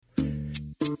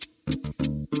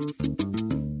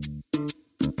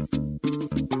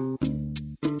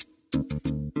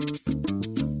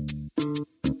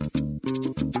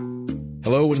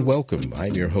Hello and welcome.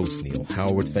 I'm your host, Neil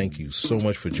Howard. Thank you so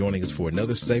much for joining us for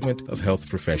another segment of Health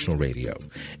Professional Radio.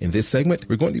 In this segment,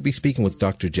 we're going to be speaking with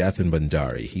Dr. Jathan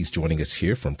Bhandari. He's joining us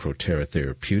here from Protara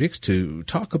Therapeutics to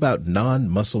talk about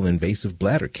non-muscle invasive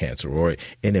bladder cancer, or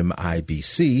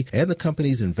NMIBC, and the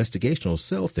company's investigational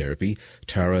cell therapy,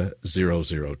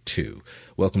 TARA-002.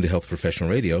 Welcome to Health Professional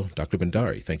Radio. Dr.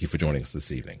 Bhandari, thank you for joining us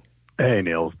this evening. Hey,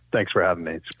 Neil. Thanks for having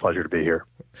me. It's a pleasure to be here.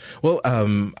 Well,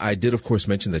 I did, of course,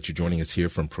 mention that you're joining us here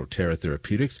from Protara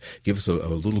Therapeutics. Give us a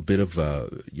little bit of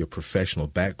your professional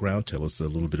background. Tell us a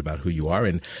little bit about who you are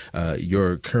and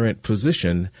your current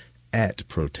position at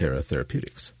Protara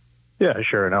Therapeutics. Yeah,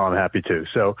 sure. No, I'm happy to.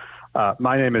 So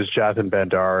my name is Jathan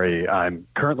Bhandari. I'm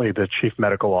currently the Chief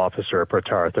Medical Officer at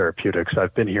Protara Therapeutics.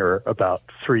 I've been here about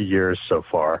 3 years so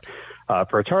far.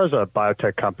 Protara is a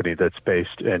biotech company that's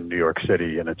based in New York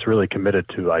City, and it's really committed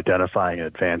to identifying and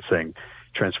advancing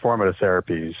transformative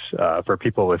therapies for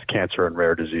people with cancer and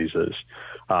rare diseases.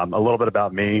 A little bit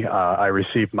about me. I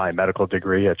received my medical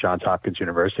degree at Johns Hopkins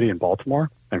University in Baltimore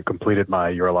and completed my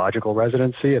urological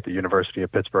residency at the University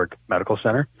of Pittsburgh Medical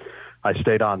Center. I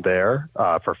stayed on there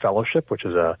for fellowship, which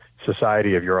is a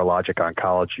Society of Urologic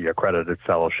Oncology accredited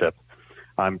fellowship.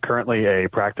 I'm currently a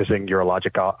practicing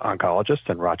urologic oncologist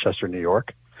in Rochester, New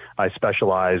York. I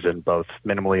specialize in both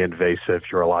minimally invasive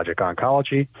urologic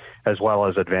oncology as well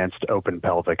as advanced open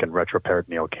pelvic and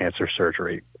retroperitoneal cancer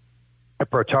surgery. At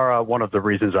Protara, one of the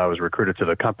reasons I was recruited to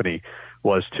the company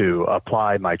was to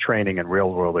apply my training and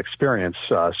real-world experience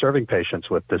serving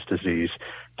patients with this disease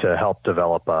to help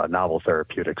develop novel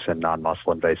therapeutics in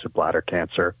non-muscle invasive bladder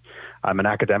cancer. I'm an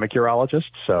academic urologist,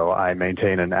 so I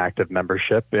maintain an active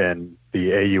membership in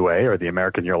the AUA, or the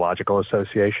American Urological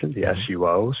Association, the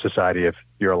SUO, Society of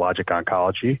Urologic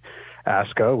Oncology,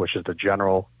 ASCO, which is the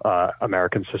General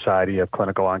American Society of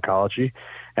Clinical Oncology,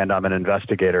 and I'm an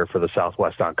investigator for the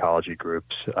Southwest Oncology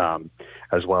groups,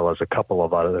 as well as a couple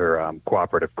of other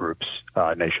cooperative groups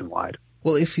nationwide.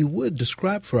 Well, if you would,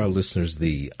 describe for our listeners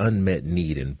the unmet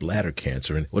need in bladder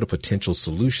cancer and what a potential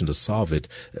solution to solve it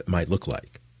might look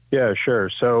like. Yeah, sure.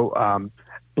 So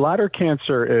bladder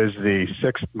cancer is the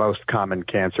sixth most common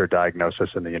cancer diagnosis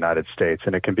in the United States,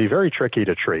 and it can be very tricky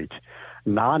to treat.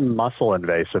 Non-muscle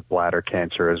invasive bladder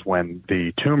cancer is when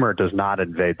the tumor does not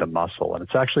invade the muscle, and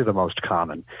it's actually the most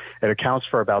common. It accounts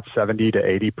for about 70 to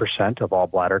 80% of all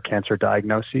bladder cancer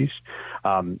diagnoses.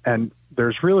 And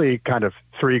there's really kind of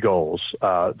three goals.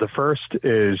 The first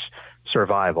is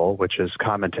survival, which is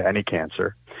common to any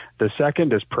cancer. The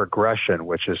second is progression,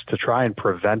 which is to try and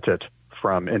prevent it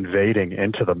from invading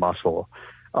into the muscle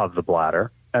of the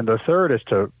bladder. And the third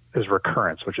is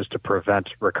recurrence, which is to prevent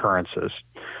recurrences.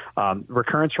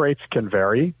 Recurrence rates can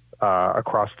vary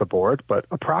across the board, but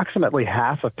approximately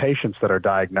half of patients that are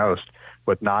diagnosed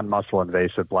with non-muscle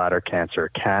invasive bladder cancer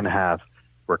can have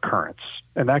recurrence,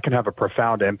 and that can have a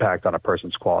profound impact on a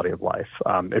person's quality of life.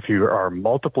 If you are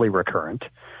multiply recurrent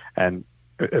and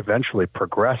eventually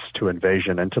progress to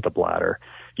invasion into the bladder,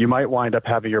 you might wind up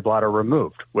having your bladder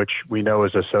removed, which we know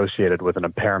is associated with an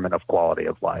impairment of quality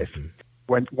of life.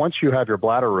 Once you have your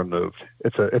bladder removed,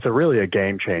 it's really a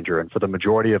game changer, and for the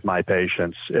majority of my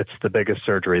patients, it's the biggest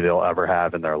surgery they'll ever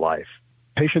have in their life.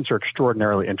 Patients are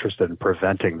extraordinarily interested in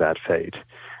preventing that fate,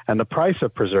 and the price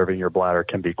of preserving your bladder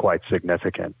can be quite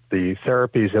significant. The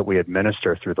therapies that we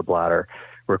administer through the bladder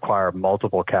require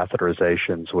multiple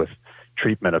catheterizations with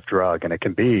treatment of drug, and it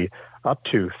can be up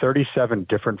to 37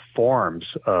 different forms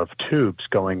of tubes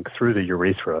going through the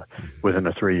urethra within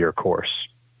a 3-year course.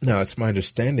 Now, it's my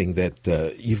understanding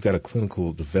that you've got a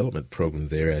clinical development program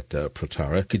there at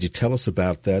Protara. Could you tell us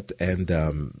about that and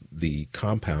the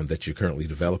compound that you're currently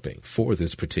developing for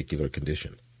this particular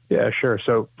condition? Yeah, sure.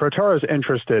 So Protara is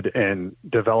interested in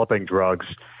developing drugs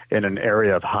in an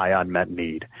area of high unmet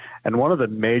need. And one of the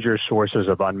major sources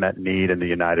of unmet need in the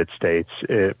United States,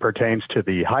 it pertains to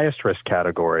the highest risk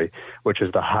category, which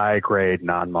is the high-grade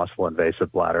non-muscle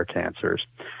invasive bladder cancers.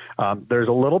 There's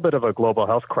a little bit of a global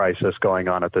health crisis going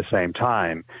on at the same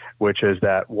time, which is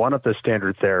that one of the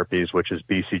standard therapies, which is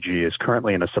BCG, is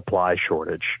currently in a supply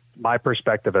shortage. My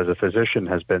perspective as a physician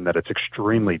has been that it's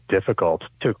extremely difficult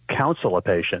to counsel a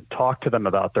patient, talk to them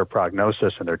about their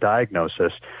prognosis and their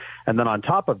diagnosis, and then on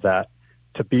top of that,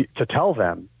 to tell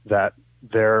them that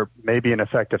there may be an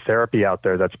effective therapy out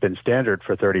there that's been standard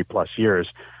for 30 plus years,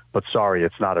 but sorry,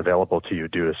 it's not available to you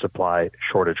due to supply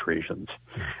shortage reasons.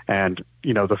 And,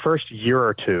 the first year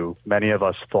or two, many of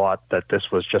us thought that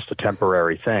this was just a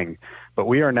temporary thing, but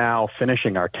we are now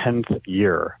finishing our 10th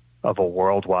year of a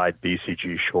worldwide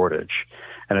BCG shortage.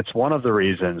 And it's one of the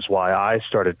reasons why I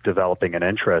started developing an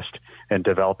interest in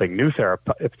developing new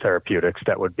therapeutics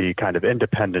that would be kind of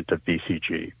independent of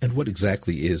BCG. And what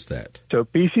exactly is that? So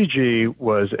BCG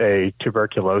was a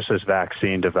tuberculosis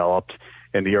vaccine developed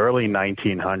in the early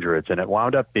 1900s, and it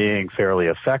wound up being fairly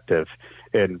effective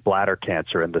in bladder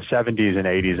cancer. In the 70s and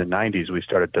 80s and 90s, we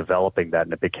started developing that,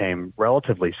 and it became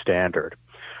relatively standard.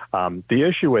 The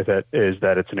issue with it is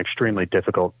that it's an extremely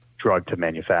difficult drug to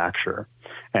manufacture,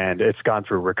 and it's gone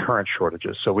through recurrent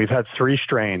shortages. So we've had 3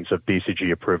 strains of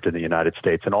BCG approved in the United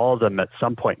States, and all of them at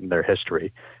some point in their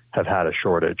history have had a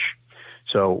shortage.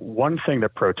 So one thing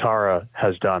that Protara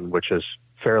has done, which is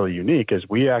fairly unique, is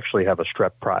we actually have a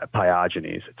strep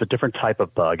pyogenes. It's a different type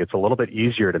of bug. It's a little bit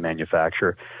easier to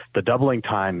manufacture. The doubling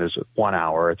time is 1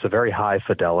 hour. It's a very high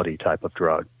fidelity type of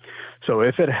drug. So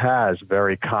if it has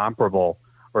very comparable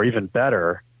or even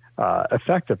better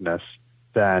effectiveness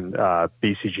than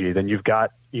BCG, then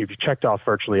you've checked off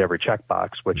virtually every checkbox,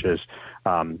 which is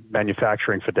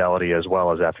manufacturing fidelity as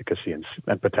well as efficacy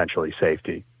and potentially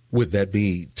safety. Would that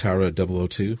be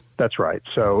TARA-002? That's right.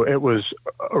 So it was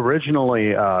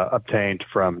originally obtained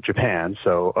from Japan.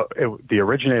 So the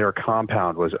originator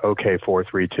compound was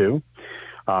OK432.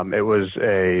 It was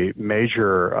a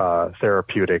major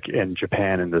therapeutic in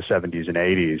Japan in the 70s and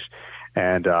 80s,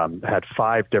 and had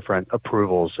 5 different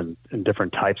approvals in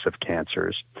different types of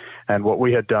cancers. And what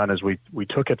we had done is we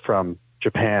took it from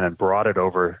Japan and brought it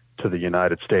over to the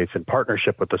United States in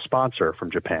partnership with the sponsor from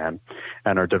Japan,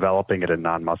 and are developing it in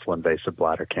non-muscle invasive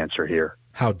bladder cancer here.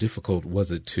 How difficult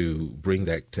was it to bring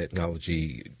that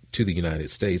technology to the United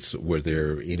States? Were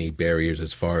there any barriers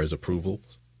as far as approval?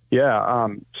 Yeah,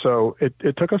 so it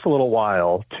took us a little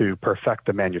while to perfect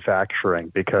the manufacturing,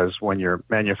 because when you're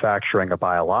manufacturing a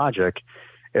biologic,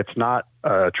 it's not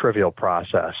a trivial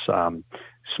process.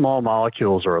 Small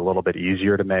molecules are a little bit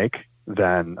easier to make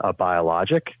than a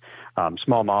biologic.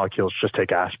 Small molecules, just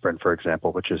take aspirin, for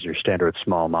example, which is your standard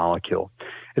small molecule.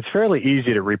 It's fairly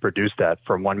easy to reproduce that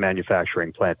from one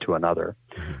manufacturing plant to another.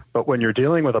 Mm-hmm. But when you're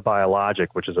dealing with a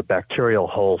biologic, which is a bacterial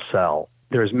whole cell,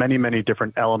 there's many, many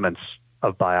different elements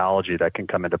of biology that can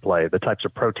come into play, the types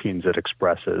of proteins it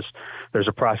expresses. There's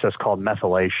a process called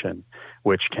methylation,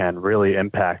 which can really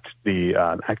impact the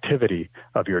activity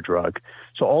of your drug.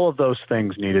 So all of those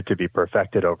things needed to be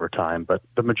perfected over time, but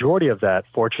the majority of that,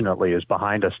 fortunately, is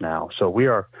behind us now. So we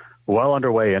are well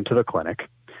underway into the clinic.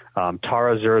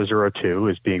 TARA-002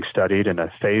 is being studied in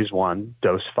a phase 1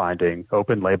 dose-finding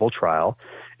open-label trial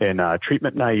in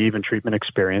treatment-naive and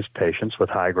treatment-experienced patients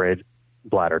with high-grade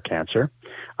bladder cancer.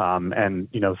 And,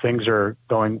 things are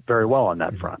going very well on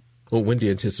that front. Well, when do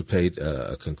you anticipate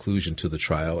a conclusion to the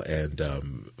trial and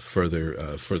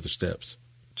further steps?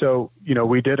 So,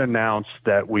 we did announce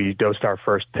that we dosed our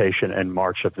first patient in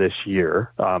March of this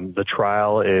year. The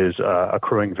trial is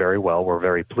accruing very well. We're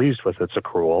very pleased with its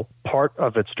accrual. Part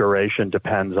of its duration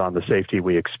depends on the safety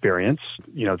we experience.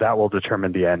 That will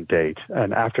determine the end date.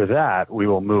 And after that, we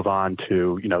will move on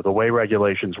to, the way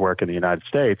regulations work in the United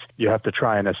States, you have to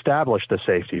try and establish the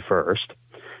safety first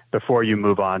before you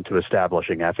move on to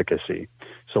establishing efficacy.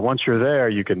 So once you're there,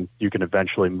 you can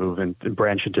eventually move and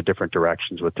branch into different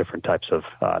directions with different types of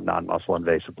non-muscle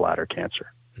invasive bladder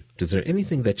cancer. Is there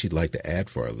anything that you'd like to add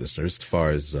for our listeners as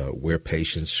far as where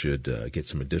patients should get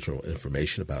some additional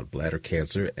information about bladder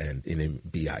cancer and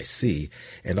NMBIC,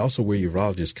 and also where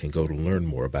urologists can go to learn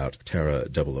more about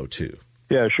TARA-002?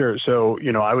 Yeah, sure. So,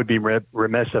 I would be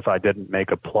remiss if I didn't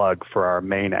make a plug for our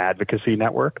main advocacy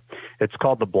network. It's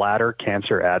called the Bladder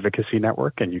Cancer Advocacy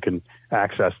Network, and you can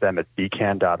access them at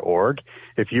bcan.org.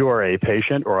 If you are a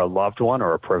patient or a loved one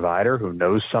or a provider who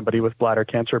knows somebody with bladder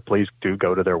cancer, please do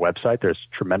go to their website. There's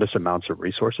tremendous amounts of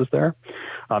resources there.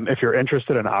 If you're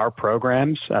interested in our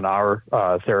programs and our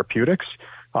therapeutics,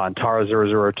 on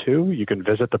TARA-002, you can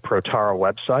visit the Protara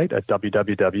website at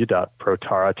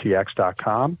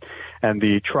www.protaratx.com. And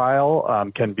the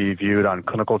trial can be viewed on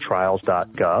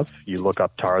clinicaltrials.gov. You look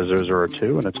up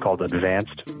TARA-002, and it's called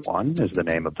Advanced 1 is the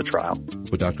name of the trial.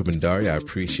 Well, Dr. Bhandari, I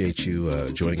appreciate you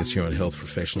joining us here on Health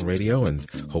Professional Radio, and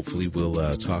hopefully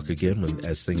we'll talk again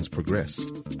as things progress.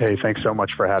 Hey, thanks so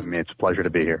much for having me. It's a pleasure to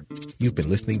be here. You've been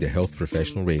listening to Health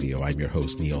Professional Radio. I'm your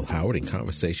host, Neil Howard, in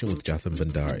conversation with Jathan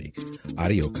Bhandari.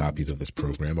 Audio copies of this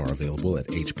program are available at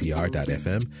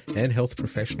hpr.fm and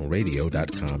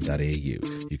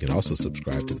healthprofessionalradio.com.au. You can also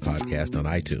subscribe to the podcast on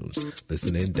iTunes.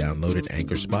 Listen in, download it,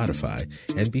 Anchor, Spotify,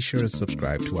 and be sure to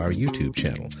subscribe to our YouTube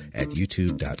channel at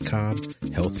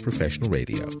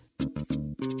youtube.com/healthprofessionalradio.